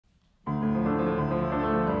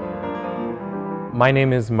My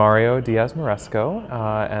name is Mario Diaz-Moresco,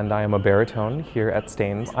 and I am a baritone here at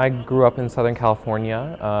Steans. I grew up in Southern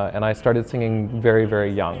California, and I started singing very,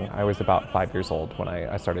 very young. I was about 5 years old when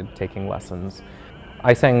I started taking lessons.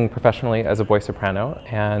 I sang professionally as a boy soprano,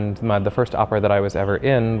 and the first opera that I was ever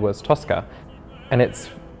in was Tosca. And it's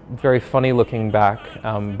very funny looking back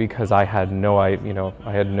because I had no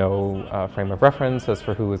frame of reference as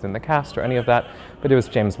for who was in the cast or any of that, but it was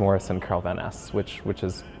James Morris and Carol Van Ness, which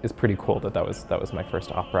is pretty cool that was my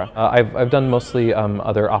first opera. I've done mostly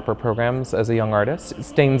other opera programs as a young artist.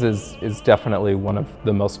 Steans is definitely one of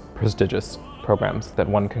the most prestigious programs that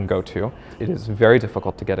one can go to. It is very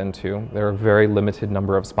difficult to get into. There are a very limited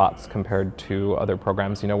number of spots compared to other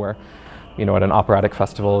programs, where at an operatic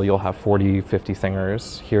festival, you'll have 40, 50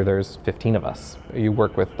 singers. Here, there's 15 of us. You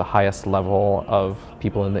work with the highest level of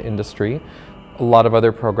people in the industry. A lot of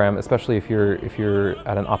other programs, especially if you're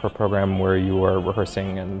at an opera program where you are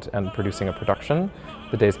rehearsing and producing a production,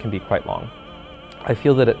 the days can be quite long. I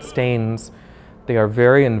feel that at Steans, they are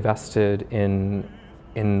very invested in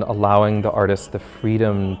allowing the artists the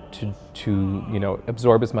freedom to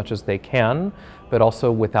absorb as much as they can, but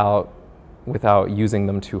also without using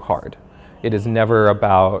them too hard. It is never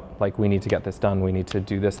about, we need to get this done, we need to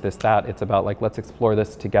do this, that. It's about, let's explore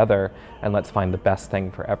this together and let's find the best thing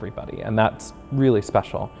for everybody. And that's really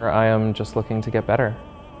special. I am just looking to get better.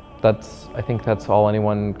 I think that's all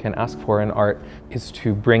anyone can ask for in art, is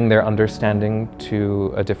to bring their understanding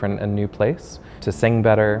to a different and new place, to sing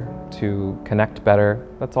better, to connect better.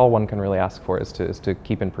 That's all one can really ask for, is to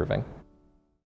keep improving.